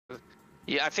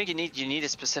Yeah, I think you need a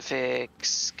specific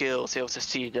skill to be able to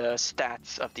see the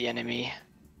stats of the enemy.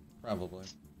 Probably.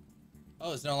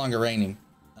 Oh, it's no longer raining.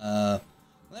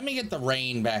 Let me get the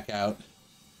rain back out.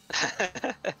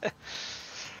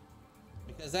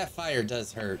 Because that fire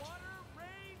does hurt.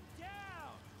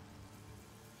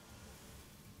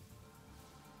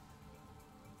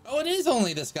 Oh, it is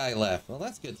only this guy left. Well,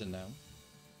 that's good to know.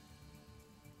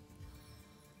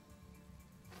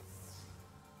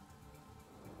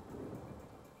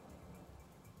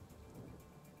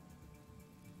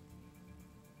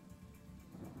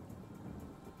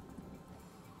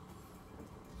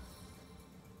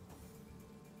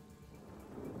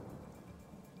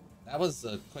 That was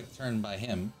a quick turn by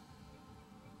him.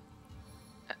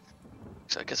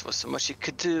 So I guess was so much you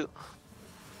could do.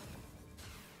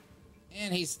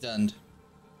 And he's stunned.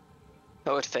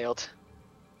 Oh, it failed.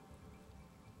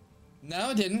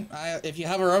 No, it didn't. If you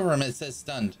hover over him, it says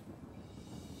stunned.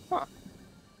 Huh.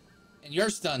 And you're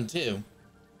stunned, too.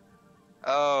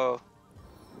 Oh.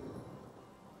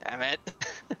 Damn it.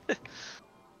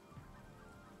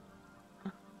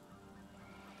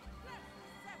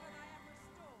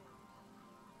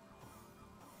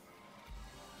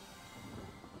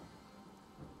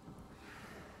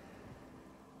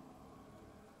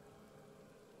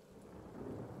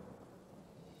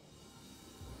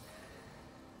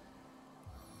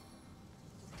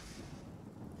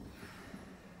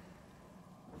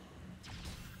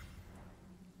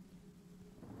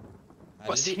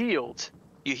 Was healed.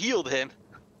 You healed him.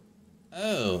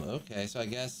 Oh, okay. So I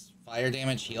guess fire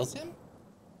damage heals him?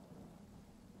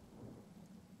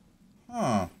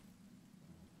 Huh.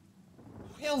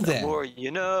 Well then. The more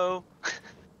you know.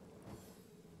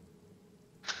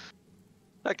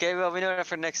 Okay, well, we know that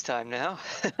for next time now.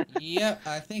 Yep,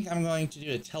 I think I'm going to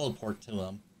do a teleport to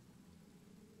him.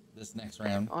 This next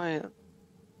round. Oh, yeah. Okay,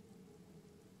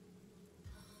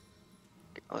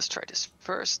 let's try this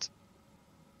first.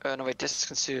 No, wait, this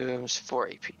consumes 4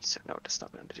 AP, so no, that's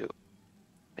not going to do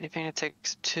anything that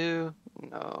takes 2.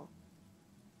 No.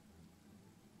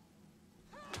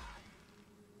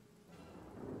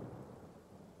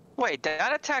 Wait,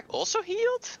 that attack also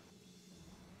healed?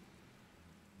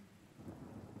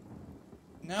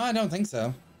 No, I don't think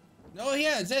so. No,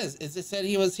 yeah, it says. It said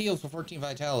he was healed for 14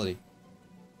 vitality.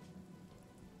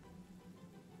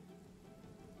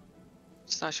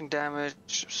 Slashing damage,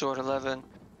 sword 11.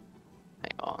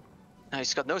 Hang on. Now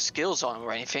he's got no skills on him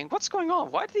or anything. What's going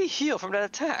on? Why did he heal from that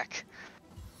attack?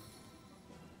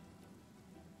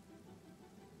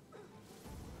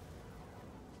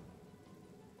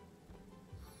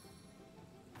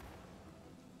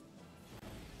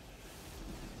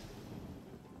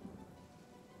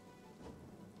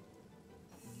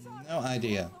 No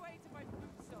idea.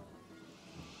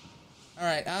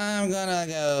 Alright, I'm gonna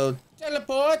go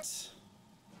teleport.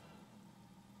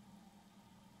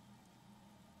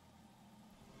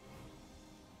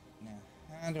 Now,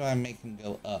 how do I make him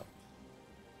go up?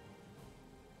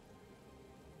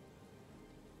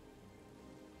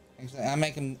 Actually,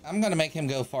 I'm gonna make him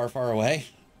go far, far away.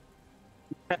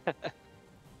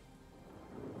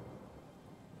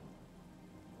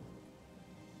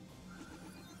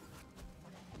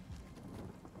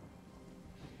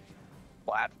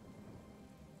 What?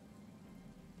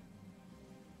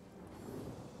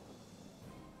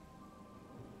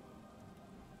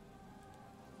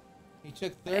 He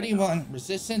took 31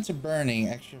 resistance to burning,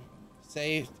 extra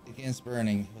saved against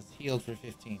burning, was healed for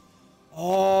 15.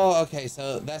 Oh, okay,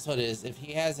 so that's what it is. If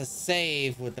he has a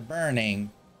save with the burning,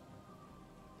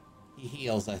 he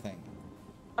heals, I think.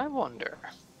 I wonder.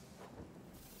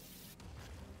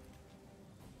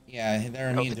 Yeah,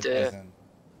 they're immune to poison.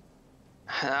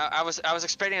 I was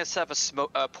expecting to set up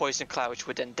a poison cloud which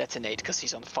would then detonate because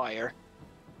he's on fire.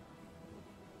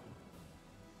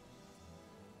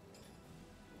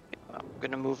 I'm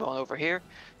gonna move on over here,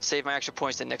 save my extra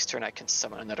points. The next turn I can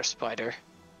summon another spider.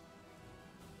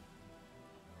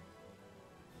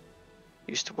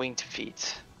 Used winged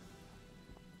feet.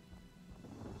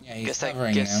 Yeah, he's Guess that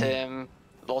covering gives now. him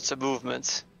lots of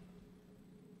movement.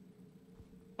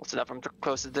 What's enough from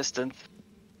close distance.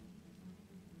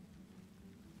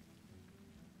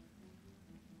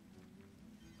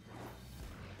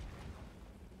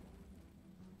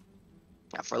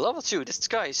 Now for level 2, this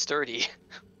guy is sturdy.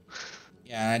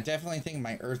 Yeah, I definitely think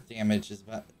my earth damage is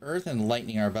about... Earth and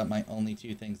lightning are about my only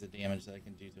two things of damage that I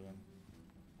can do to him.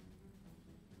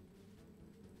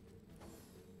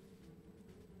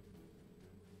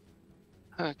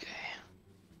 Okay.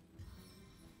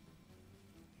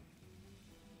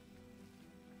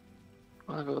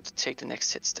 I'll go to take the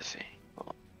next hit, Steffi.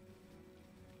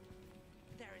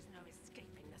 There is no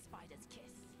escaping the spider's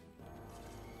kiss.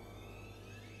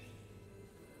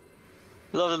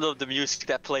 Love the music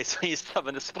that plays when you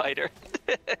summon a spider.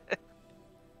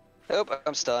 Oh,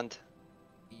 I'm stunned.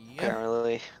 Yep.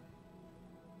 Apparently.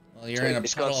 Well, you're So in a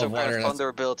he's puddle got some of kind water. of That's... thunder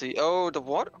ability. Oh, the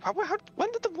water.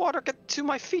 When did the water get to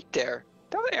my feet there?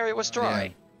 That area was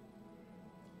dry.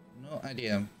 Yeah. No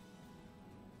idea.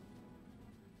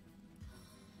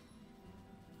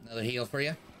 Another heal for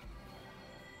you.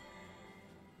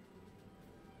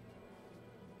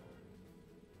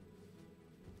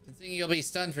 Considering you'll be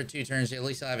stunned for 2 turns, at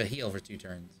least I'll have a heal for 2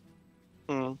 turns.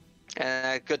 Hmm.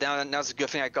 And good now. Now's a good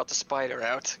thing I got the spider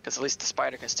out, because at least the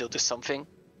spider can still do something.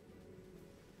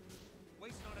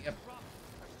 Yep.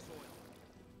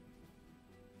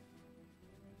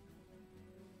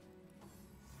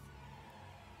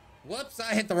 Whoops,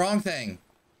 I hit the wrong thing.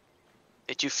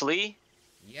 Did you flee?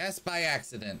 Yes, by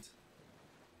accident.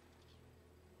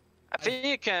 I think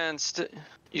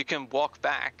you can walk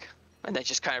back and then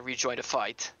just kind of rejoin the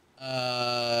fight.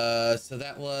 So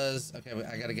that was... Okay,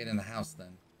 I gotta get in the house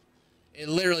then. It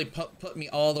literally put me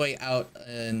all the way out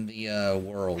in the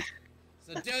world.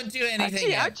 So don't do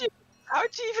anything yet.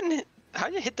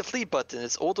 How'd you hit the flee button?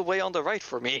 It's all the way on the right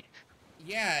for me.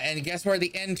 Yeah, and guess where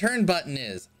the end turn button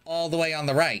is? All the way on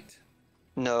the right.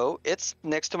 No, it's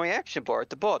next to my action bar at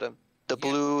the bottom. The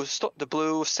blue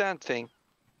sand thing.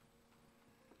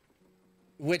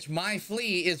 Which my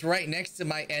flee is right next to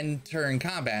my end turn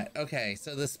combat. Okay,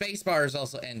 so the space bar is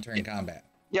also end turn combat.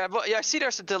 Yeah, but yeah, I see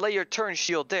there's a delay your turn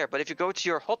shield there, but if you go to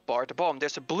your hotbar at the bottom,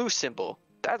 there's a blue symbol.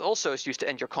 That also is used to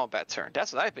end your combat turn.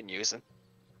 That's what I've been using.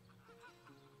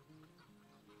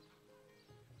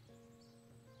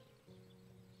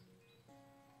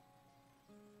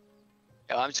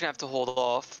 Yeah, I'm just gonna have to hold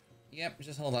off. Yep,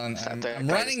 just hold on. I'm Guys.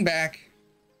 running back.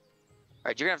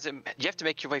 Alright, you have to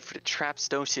make your way for the traps,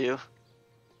 don't you?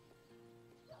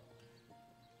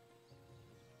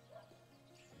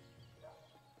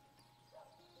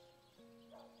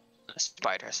 A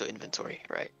spider has no inventory,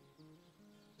 right?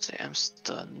 So I'm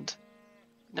stunned.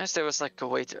 Nice, there was like a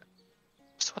way to...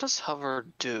 So what does hover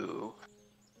do?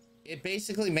 It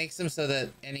basically makes him so that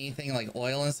anything like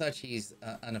oil and such, he's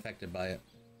unaffected by it.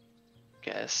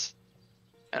 Guess.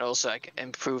 And also like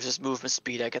improves his movement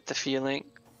speed, I get the feeling.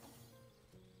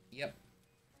 Yep.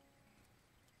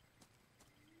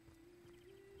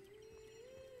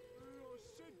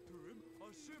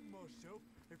 I said myself,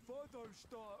 if I don't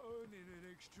start earning an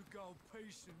extra gold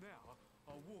piece now,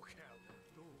 I'll walk out the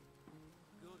door.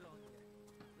 Good on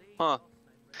you. Huh.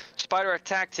 Spider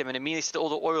attacked him and immediately set all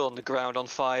the oil on the ground on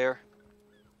fire.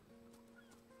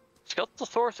 Skeletal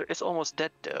Sorcerer is almost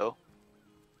dead though.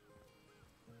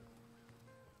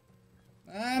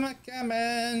 I'm a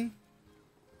coming.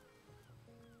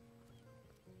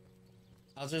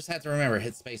 I'll just have to remember,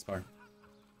 hit spacebar.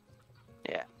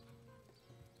 Yeah.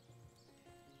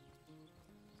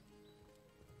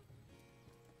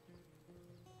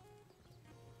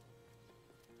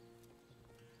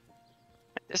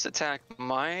 This attack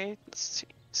might... Let's see.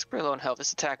 Square low on health.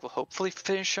 This attack will hopefully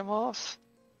finish him off.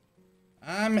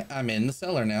 I'm in the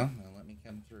cellar now. Now let me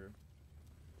come through.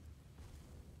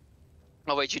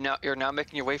 Oh wait, you're now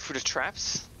making your way through the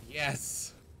traps?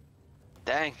 Yes.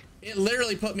 Dang. It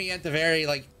literally put me at the very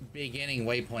like beginning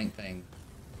waypoint thing.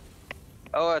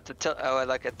 Oh, at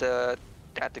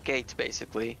the gate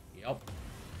basically. Yep.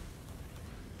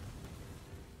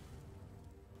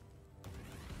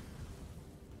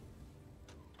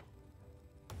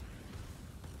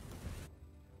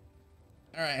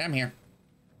 All right, I'm here.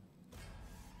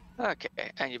 Okay,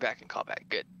 and you're back in combat.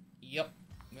 Good. Yep.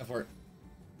 Go for it.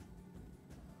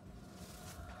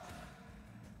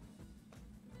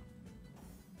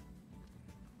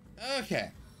 Okay.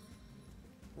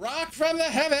 Rock from the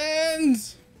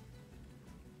heavens!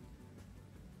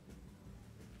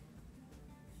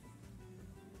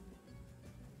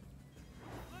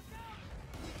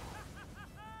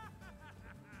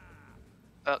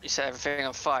 Oh, you set everything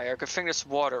on fire. Good thing there's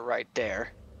water right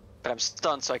there. But I'm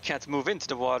stunned, so I can't move into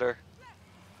the water.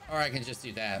 Or I can just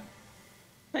do that.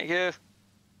 Thank you.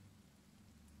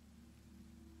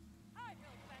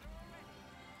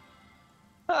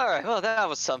 Alright, well that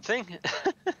was something.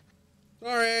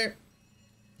 Sorry.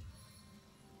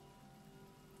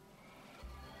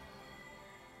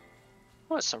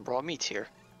 Oh, there's some raw meat here.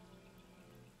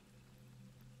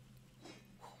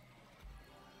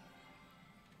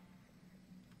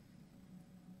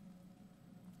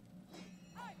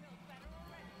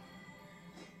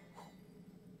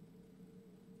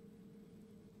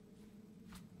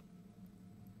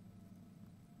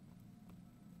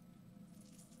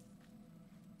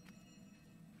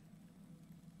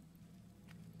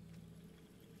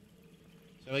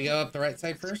 Shall we go up the right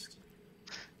side first?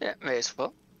 Yeah, may as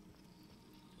well.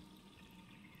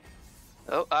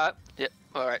 Oh, yeah.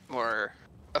 All right, more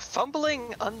a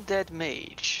fumbling undead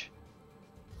mage.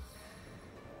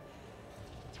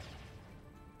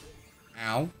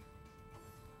 Ow.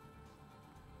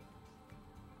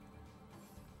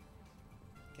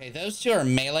 Okay, those two are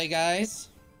melee guys.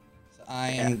 So I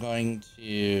am going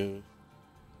to...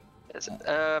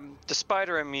 The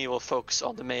spider and me will focus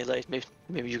on the melee.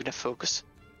 Maybe you can focus.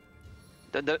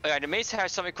 The mage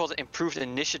has something called improved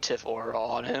initiative aura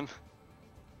on him.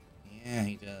 Yeah,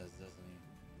 he does, doesn't he?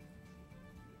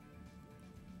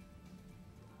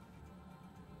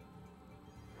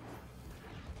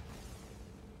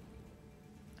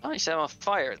 Oh, you set him on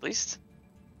fire at least.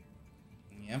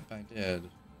 Yep, I did.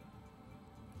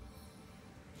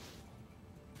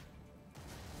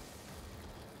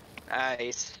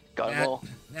 Nice. Got him all.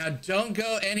 Now don't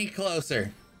go any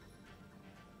closer.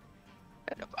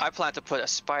 I plan to put a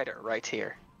spider right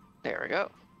here. There we go.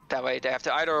 That way they have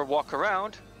to either walk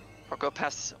around or go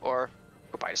past or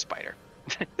go by the spider.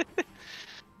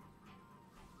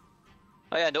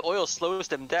 Oh yeah, and the oil slows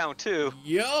them down too.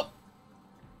 Yup.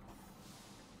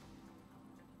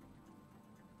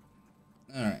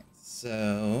 Alright,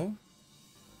 so...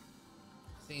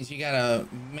 Seems you got a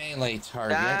melee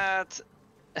target.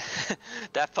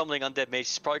 That fumbling undead mage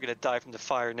is probably gonna die from the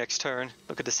fire next turn.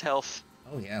 Look at his health.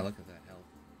 Oh yeah, look at that health.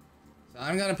 So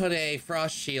I'm gonna put a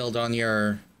frost shield on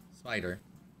your spider.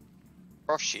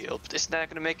 Frost shield. Isn't that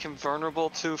gonna make him vulnerable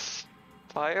to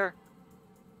fire?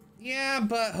 Yeah,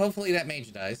 but hopefully that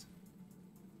mage dies.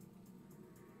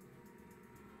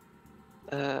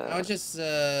 I would just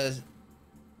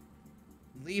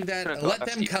leave that. Let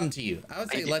them come to you. I would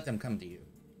say let them come to you.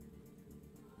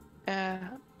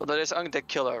 Well, there's undead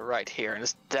killer right here,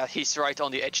 and he's right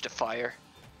on the edge of the fire.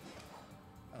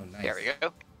 Oh, nice. There we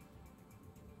go.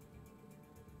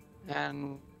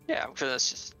 And yeah, I'm gonna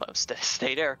just let him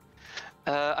stay there.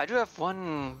 I do have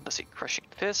one. Let's see, crushing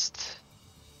fist.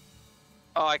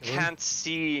 Oh, I can't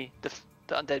see the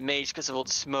undead mage because of all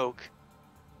the smoke.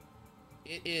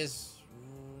 It is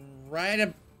right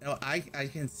up. Oh, I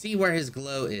can see where his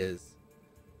glow is.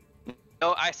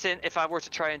 No, I said if I were to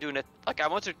try and do it, like I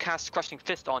want to cast crushing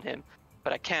fist on him,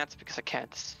 but I can't because I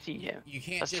can't see him. You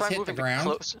can't Let's just try hit the moving ground.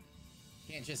 closer.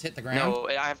 You can't just hit the ground. No,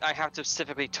 I have to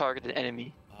specifically target an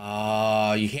enemy.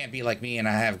 Oh, you can't be like me and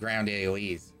I have ground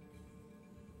AoEs.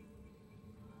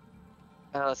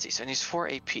 Let's see. So he's 4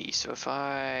 AP. So if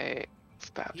I,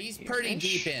 he's pretty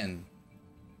deep in.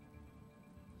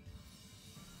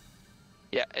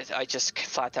 Yeah, I just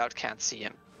flat out can't see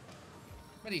him.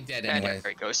 But he's dead And anyways.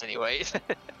 there he goes anyway.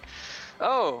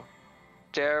 Oh,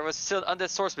 there was still undead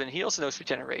swordsman. He also knows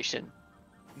regeneration.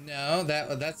 No,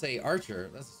 that's a archer.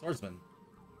 That's a swordsman.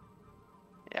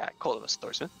 Yeah, I called him a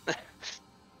swordsman. I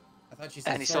thought you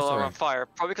said And he's sorcerer. still on fire,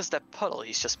 probably because that puddle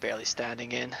he's just barely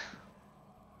standing in.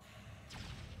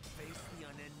 Face the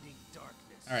unending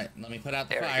darkness. All right, let me put out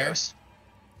the There he fire. goes.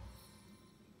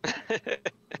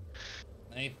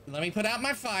 Let me put out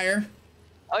my fire.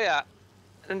 Oh yeah,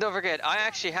 and don't forget, I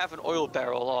actually have an oil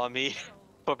barrel on me.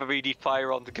 Probably need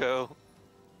fire on the go.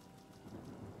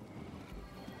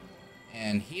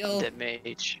 And heal. Dead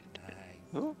mage. Nice.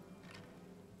 Ooh.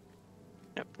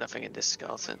 Nope, nothing in this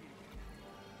skeleton.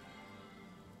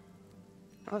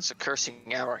 Oh, it's a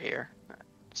cursing hour here.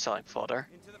 Selling fodder.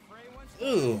 Into the fray once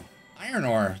Ooh, iron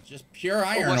ore. Just pure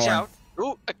iron Watch ore. out!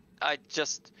 Ooh, I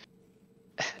just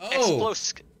Oh.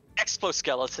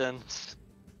 exploskeletons.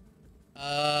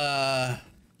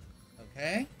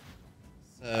 Okay.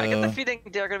 So I get the feeling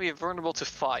they're gonna be vulnerable to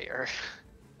fire.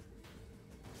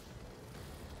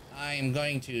 I'm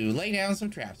going to lay down some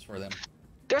traps for them.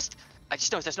 I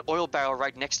just noticed there's an oil barrel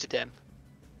right next to them.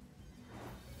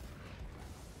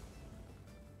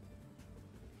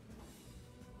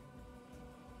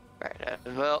 Right,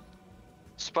 well,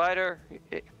 Spider,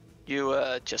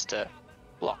 you just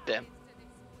block them.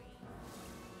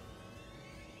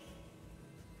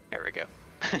 There we go.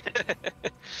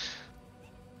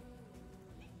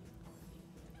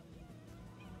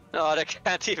 Oh, they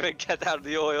can't even get out of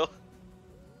the oil.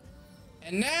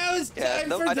 And now it's time Yeah,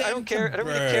 no, for I them don't care. to I don't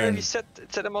really care if burn. you set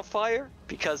them on fire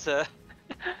because the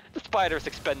spider's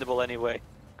expendable anyway.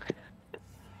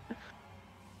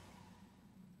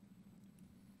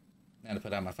 Now to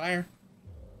put out my fire.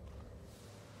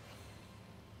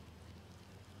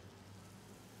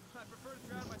 I prefer to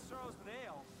drown my sorrows with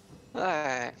ale.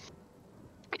 Alright.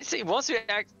 You see, once we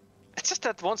act, it's just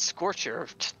that one Scorcher.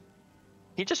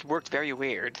 He just worked very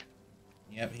weird.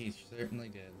 Yep, he certainly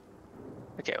did.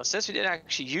 Okay, well, since we didn't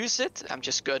actually use it, I'm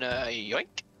just gonna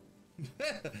yoink.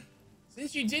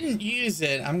 Since you didn't use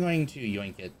it, I'm going to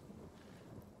yoink it.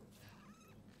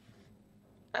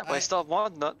 But I still have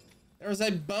one nut. There was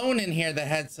a bone in here that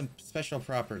had some special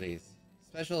properties.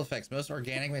 Special effects. Most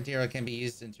organic material can be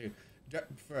used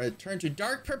for turn to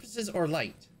dark purposes or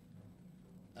light.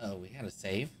 Oh, we had a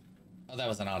save? Oh, that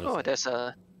was an auto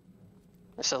save.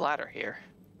 There's a ladder here.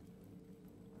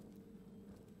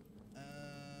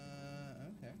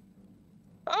 Okay.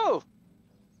 Oh!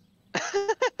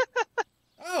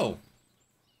 Oh!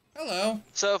 Hello.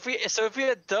 So if we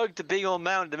had dug the big old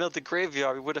mound in the middle of the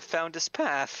graveyard, we would have found this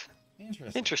path.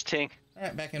 Interesting.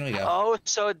 Alright, back in we go. Oh,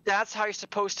 so that's how you're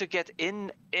supposed to get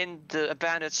in the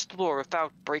abandoned store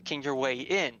without breaking your way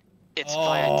in. It's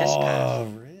via this path. Oh,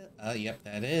 really? Oh, yep,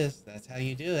 that is. That's how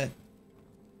you do it.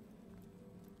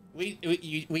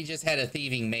 We just had a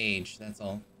thieving mage, that's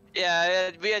all. Yeah,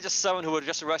 we had just someone who would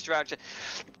just rush around.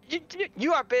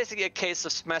 You are basically a case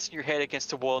of smashing your head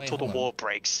against the wall until the wall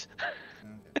breaks.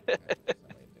 Okay.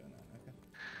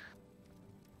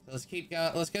 So let's keep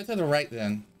going. Let's go to the right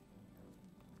then.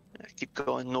 Keep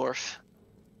going north.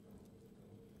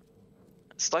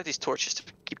 Let's light these torches to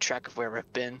keep track of where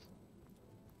I've been.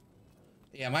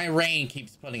 Yeah, my rain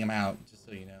keeps putting them out, just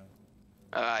so you know.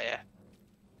 Yeah.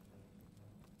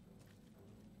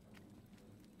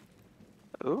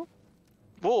 Ooh.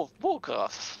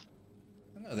 Wolgoth.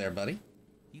 Hello there, buddy.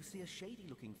 You see a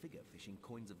shady-looking figure fishing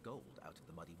coins of gold out of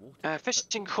the muddy water.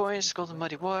 Fishing coins, gold and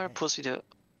muddy water, pulls you to...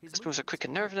 His moves are quick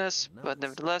and nervous, but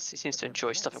nevertheless, he seems to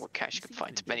enjoy stuffing what cash he can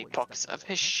find in many pockets of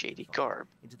his shabby garb.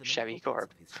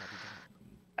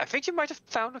 I think you might have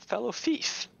found a fellow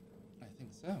thief. I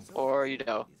think so. Or, you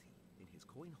know... in his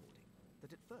coin hoarding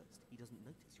that at first he doesn't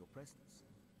notice your presence.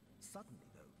 Suddenly,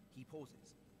 though, he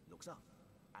pauses, looks up,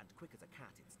 and quick as a cat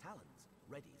its talons,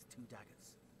 readies 2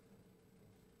 daggers.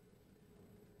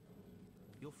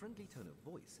 Your friendly tone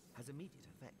of voice has immediate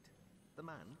effect. The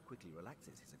man quickly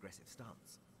relaxes his aggressive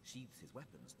stance, sheathes his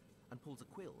weapons, and pulls a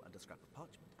quill and a scrap of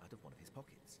parchment out of one of his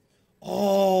pockets.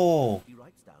 Oh! He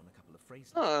writes down a couple of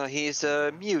phrases. Oh, he's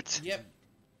mute. Yep.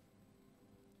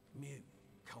 Mute.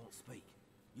 Can't speak.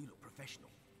 You look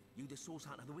professional. You the source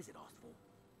hunter the wizard asked for.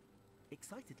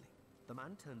 Excitedly, the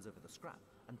man turns over the scrap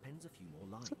and pens a few more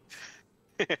lines.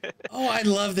 Oh, I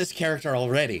love this character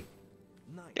already.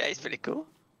 Yeah, he's pretty cool.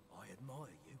 I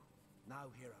admire you. Now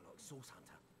here I like source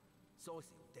hunter.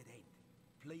 Sizing dead end.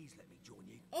 Please let me join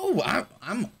you. Oh,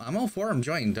 I'm all for him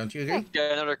joining. Don't you agree?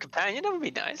 Yeah, another companion, that would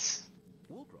be nice.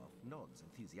 Wargraf nods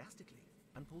enthusiastically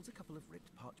and pulls a couple of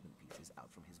ripped parchment pieces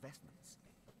out from his vestments.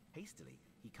 Hastily,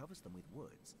 he covers them with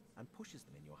words and pushes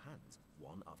them in your hands,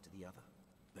 one after the other.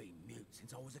 Been mute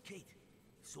since I was a kid.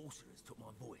 Sorcerers took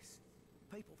my voice.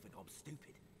 People think I'm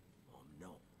stupid. I'm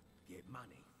not. Get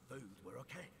money, food where I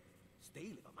can.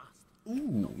 Steal if I must.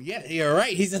 Ooh, yeah, you're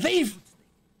right. He's a thief.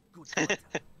 Good fighter.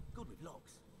 Good with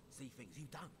locks. See things you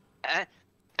don't.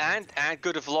 And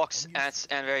good with locks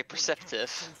and very perceptive.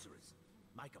 Sorcerers.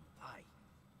 Make 'em pay.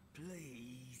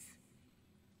 Please.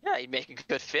 Yeah, he'd make a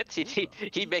good fit.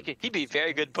 He'd be a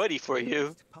very good buddy for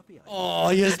you. Puppy eyes. Oh,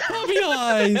 he has puppy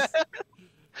eyes.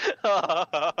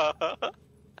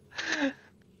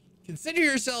 Consider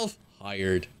yourself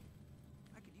hired.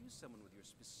 I could use someone with your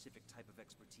specific type of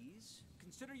expertise.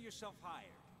 Consider yourself hired.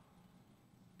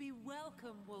 Be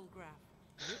welcome, Woolgraf.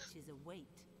 Riches await,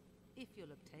 if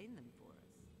you'll obtain them for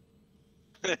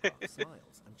us. Wargraf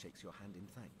smiles and shakes your hand in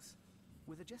thanks.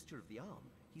 With a gesture of the arm,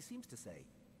 he seems to say,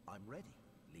 I'm ready.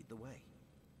 Lead the way.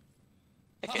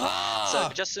 Okay. Ah! So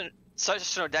just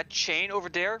to know, that chain over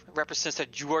there represents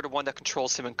that you are the one that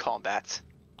controls him in combat.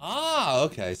 Ah,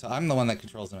 okay. So I'm the one that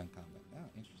controls him in combat. Oh,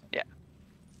 interesting. Yeah.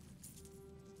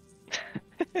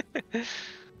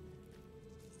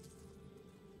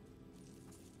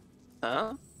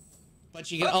 Huh? But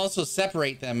you can also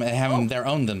separate them and have them their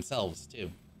own themselves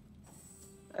too.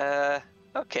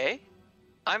 Okay.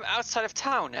 I'm outside of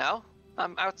town now.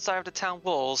 I'm outside of the town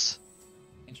walls.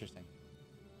 Interesting.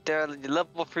 There are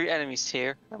level 3 enemies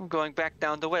here. I'm going back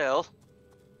down the well.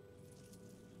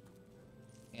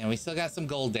 And we still got some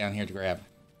gold down here to grab.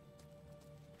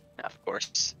 Of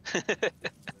course.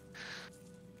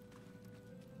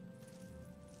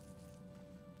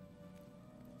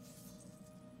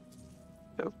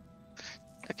 Oh.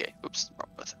 Okay, oops, wrong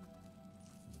button.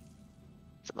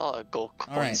 There's a lot of gold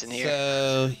coins All right, in here.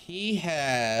 so he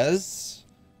has...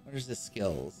 Where's the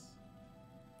skills?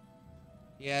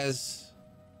 He has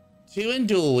 2 in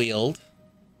dual wield.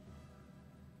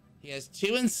 He has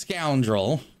 2 in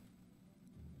scoundrel.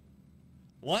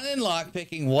 1 in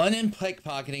lockpicking, 1 in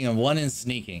pickpocketing, and 1 in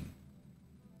sneaking.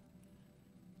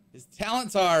 His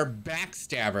talents are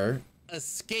backstabber,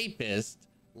 escapist,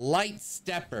 light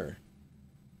stepper.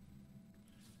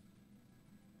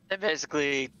 And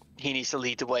basically, he needs to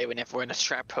lead the way whenever we're in a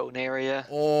trap prone area.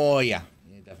 Oh, yeah.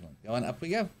 Yeah, definitely. Going up we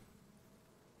go.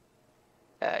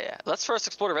 Yeah. Let's first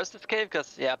explore the rest of the cave,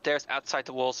 because, yeah, up there's outside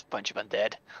the walls, a bunch of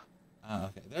undead.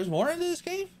 Okay. There's more into this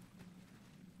cave?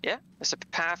 Yeah, there's a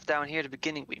path down here at the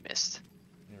beginning we missed.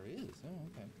 There is. Oh,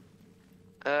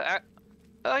 okay.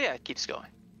 Oh yeah, it keeps going.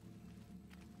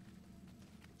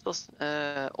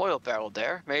 Still, oil barrel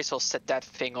there. May as well set that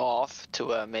thing off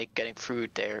to make getting through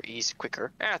there easy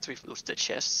quicker. After we've loosed the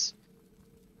chests.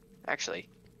 Actually,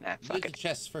 nah, fuck Use the it.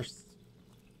 chest first.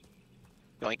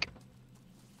 Yoink.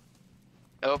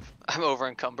 Oh, I'm over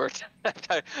encumbered.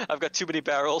 I've got too many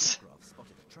barrels. Graf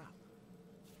spotted a trap.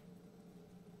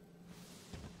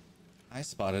 I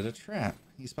spotted a trap.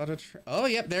 You spotted a trap. Oh,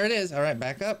 yep, there it is. All right,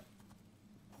 back up.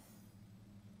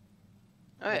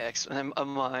 Oh yeah, excellent. A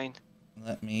mine.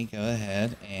 Let me go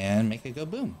ahead and make it go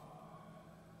boom.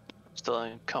 Still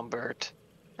encumbered.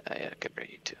 Yeah, get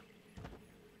ready to.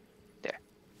 There.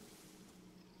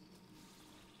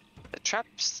 The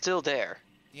trap's still there.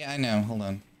 Yeah, I know. Hold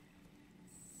on.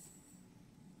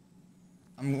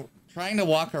 I'm trying to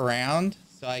walk around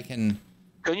so I can...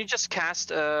 Can you just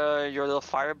cast your little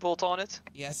firebolt on it?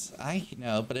 Yes, I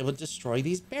know, but it would destroy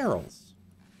these barrels.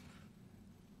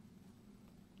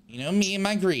 You know me and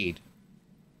my greed.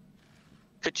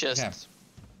 Could just. Okay.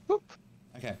 Whoop.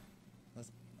 Okay.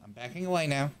 I'm backing away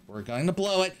now. We're going to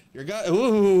blow it. You're going...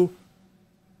 Ooh!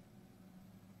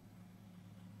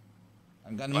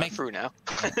 I'm gonna I'm make... through now.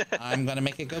 I'm gonna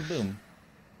make it go boom.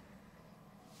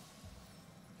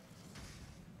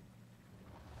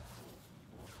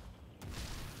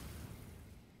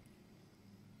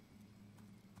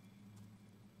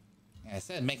 I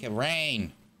said make it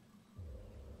rain.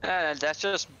 That's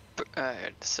just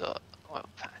so oil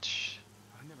patch.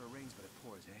 It never rains, but it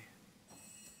pours, eh?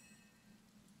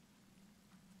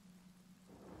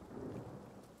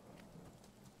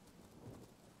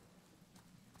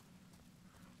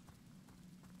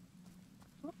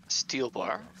 Steel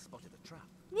bar Graf spotted a trap.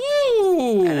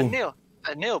 Woo! and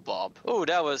a nail bomb. Oh,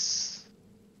 that was.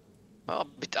 Well,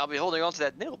 I'll be holding on to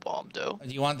that nail bomb though.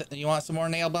 Do you want some more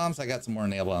nail bombs? I got some more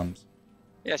nail bombs.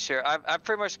 Yeah, sure. I've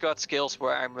pretty much got skills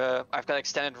where I've got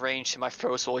extended range, and my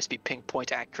throws will always be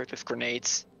pinpoint accurate with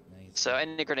grenades. Nice. So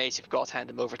any grenades you've got, hand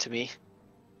them over to me.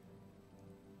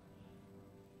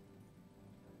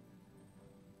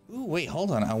 Ooh, wait,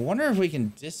 hold on. I wonder if we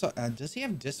can does he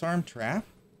have disarm trap?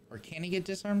 Or can he get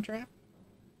disarm trap?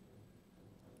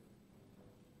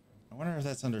 I wonder if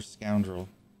that's under scoundrel.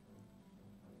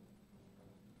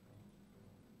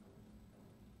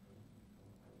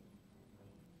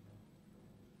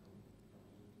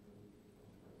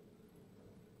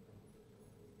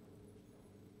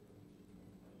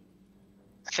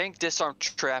 I think disarm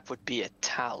trap would be a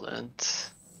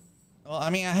talent. Well, I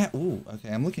mean, I have... Ooh, okay,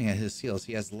 I'm looking at his skills.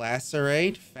 He has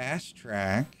lacerate, fast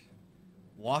track,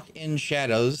 walk in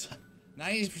shadows,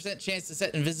 90% chance to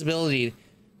set invisibility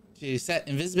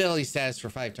status for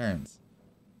 5 turns.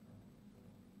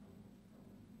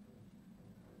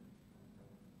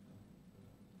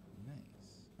 Nice.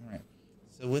 All right.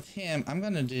 So with him, I'm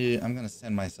gonna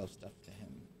send myself stuff to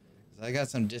him because I got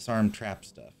some disarm trap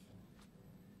stuff.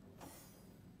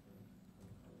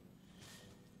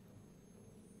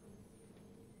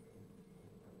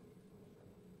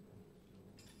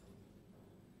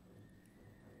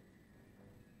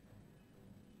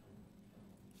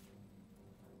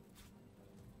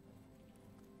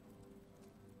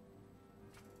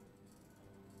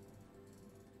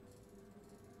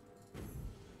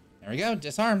 There we go,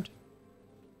 disarmed.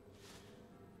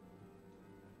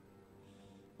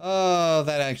 Oh,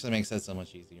 that actually makes that so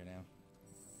much easier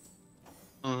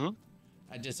now. Mm-hmm.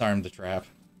 I disarmed the trap.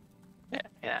 Yeah,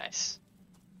 nice.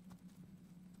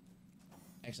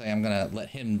 Actually, I'm gonna let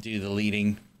him do the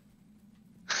leading.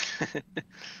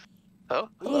 Oh,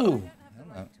 Ooh. I don't have the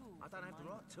Hello. right tool I for don't have the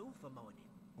mining. right tool for mining.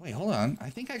 Wait, hold on. I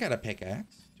think I got a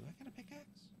pickaxe. Do I got a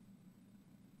pickaxe?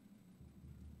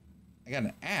 I got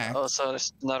an axe. Oh, so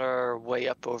there's another way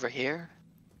up over here.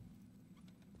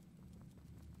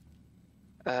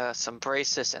 Some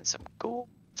braces and some gold.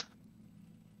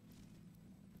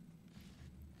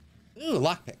 Ooh,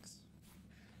 lockpicks.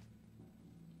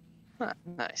 Huh,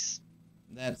 nice.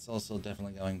 That's also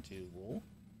definitely going to wool.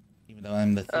 Even though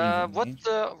I'm the thief. What's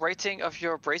the rating of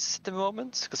your braces at the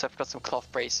moment? Because I've got some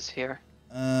cloth braces here.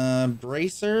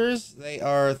 Bracers, they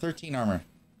are 13 armor.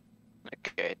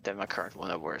 Okay, then my current one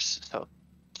are worse. So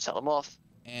sell them off.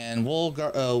 And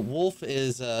Wolf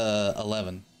is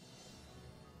 11.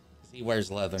 He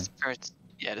wears leather.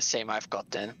 Yeah, the same I've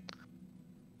got then.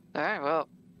 All right, well,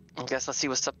 I guess let's see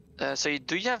what's up. So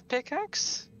do you have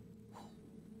pickaxe?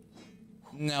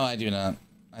 No, I do not.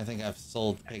 I think I've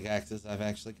sold pickaxes I've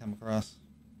actually come across.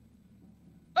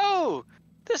 Oh, Oh,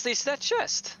 this leads to that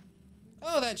chest.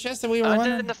 Oh, that chest that we were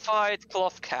wondering. Unidentified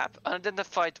cloth cap,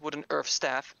 unidentified wooden earth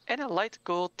staff, and a light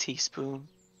gold teaspoon.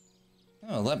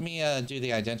 Oh, let me do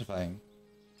the identifying.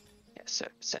 Yeah, so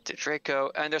sent to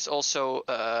Draco, and there's also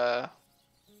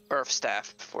earth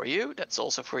staff for you. That's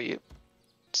also for you.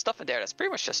 Stuff in there that's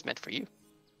pretty much just meant for you.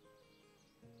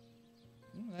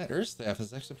 Ooh, that earth staff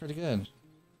is actually pretty good.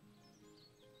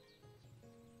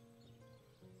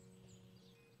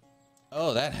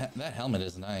 Oh, that helmet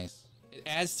is nice. It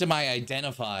adds to my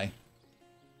identify.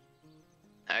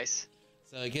 Nice.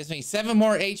 So it gives me 7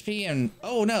 more HP and...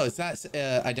 Oh, no, it's not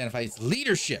identify. It's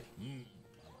leadership.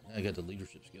 I got the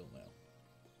leadership skill now.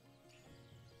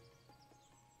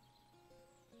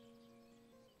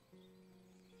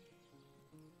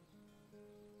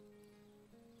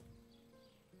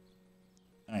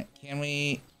 All right, can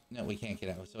we... No, we can't get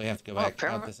out, so we have to go back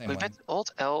out the same way. We met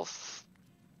Old Elf.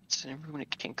 It's in a room in a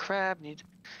King Crab.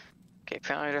 Okay,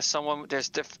 apparently there's someone,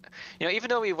 even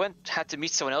though we had to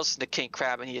meet someone else in the King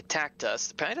Crab and he attacked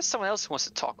us, apparently there's someone else who wants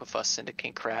to talk with us in the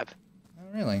King Crab.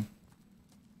 Oh, really?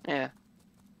 Yeah.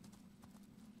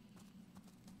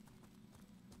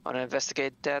 Want to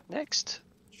investigate that next?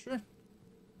 Sure.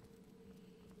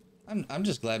 I'm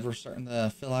just glad we're starting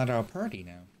to fill out our party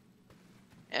now.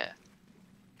 Yeah.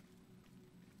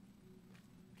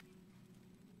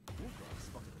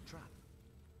 Spotted a trap.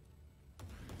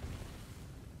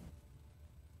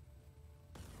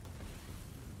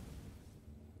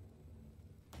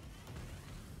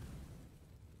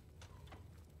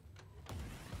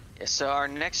 Yeah, so our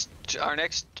next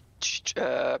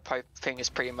thing is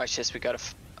pretty much this. We gotta.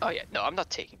 Oh yeah, no, I'm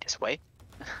not taking this way.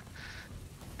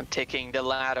 I'm taking the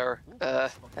ladder,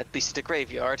 at least to the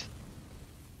graveyard.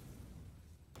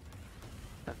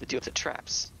 I have to deal with the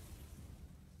traps.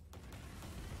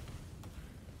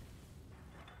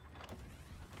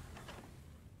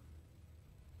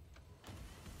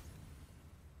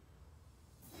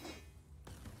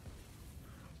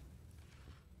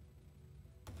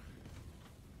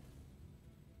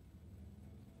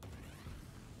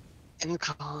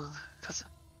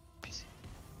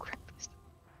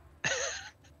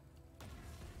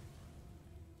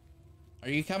 Are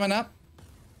you coming up?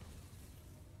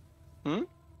 Hmm?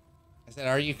 I said,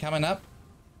 are you coming up?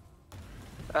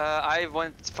 I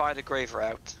went via the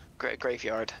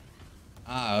graveyard.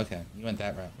 Ah, okay. You went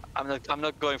that route. I'm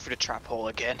not going through the trap hole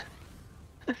again.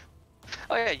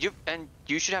 Oh yeah,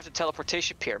 you should have the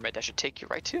teleportation pyramid. That should take you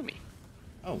right to me.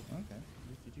 Oh,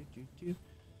 okay.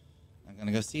 I'm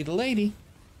gonna go see the lady.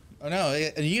 Oh no,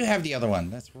 you have the other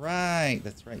one. That's right.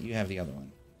 That's right. You have the other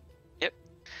one. Yep.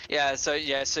 Yeah. So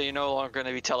you're no longer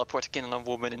gonna be teleporting in on a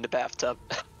woman in the bathtub.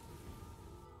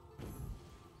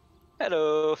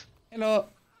 Hello. Hello.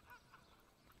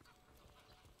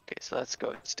 Okay, so let's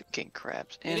go to the King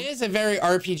Crabs. It is a very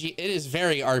RPG. It is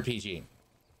very RPG.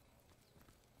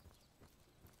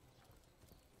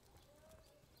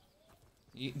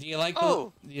 Do you like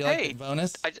the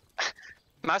bonus?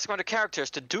 I'm asking one of the characters.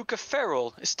 The Duke of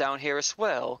Ferrol is down here as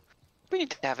well. We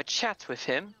need to have a chat with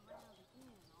him.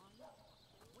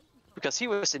 Because he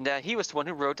was the one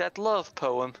who wrote that love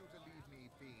poem.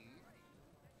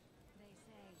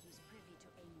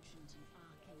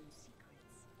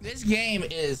 This game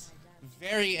is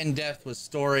very in-depth with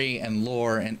story and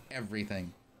lore and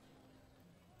everything.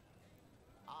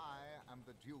 I am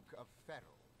the Duke of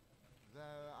Ferrol,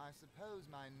 though I suppose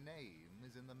my name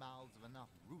is in the mouths of enough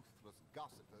ruthless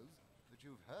gossipers that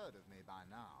you've heard of me by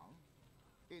now.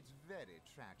 It's very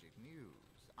tragic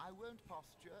news. I won't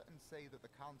posture and say that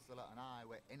the Chancellor and I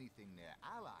were anything near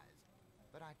allies,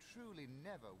 but I truly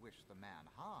never wish the man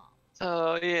harm.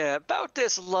 Oh yeah, about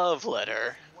this love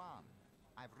letter. One.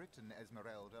 I've written,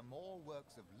 Esmeralda, more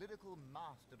works of lyrical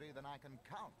mastery than I can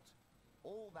count.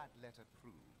 All that letter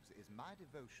proves is my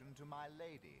devotion to my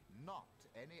lady, not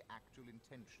any actual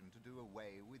intention to do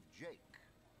away with Jake.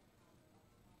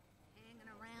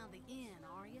 Hanging around the inn,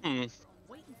 are you?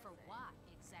 Waiting for what,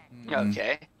 exactly?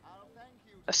 Okay.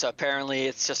 So apparently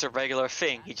it's just a regular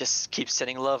thing. He just keeps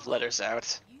sending love letters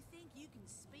out. You think you can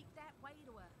speak that way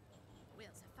to a...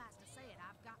 Well, suffice to say it,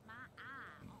 I've got my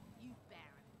eye on you,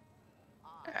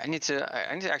 Baron. I need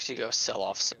to actually go sell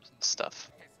off some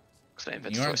stuff.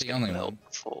 You aren't the only one.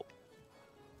 Full.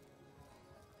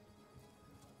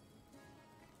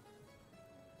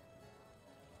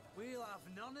 We'll have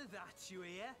none of that, you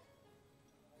hear?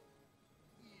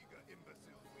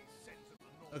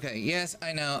 Okay, yes,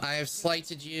 I know. I have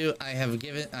slighted you. I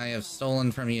have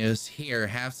stolen from you. Here,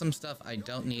 have some stuff I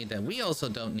don't need that we also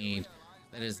don't need.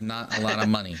 That is not a lot of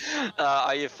money.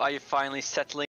 Are you finally settling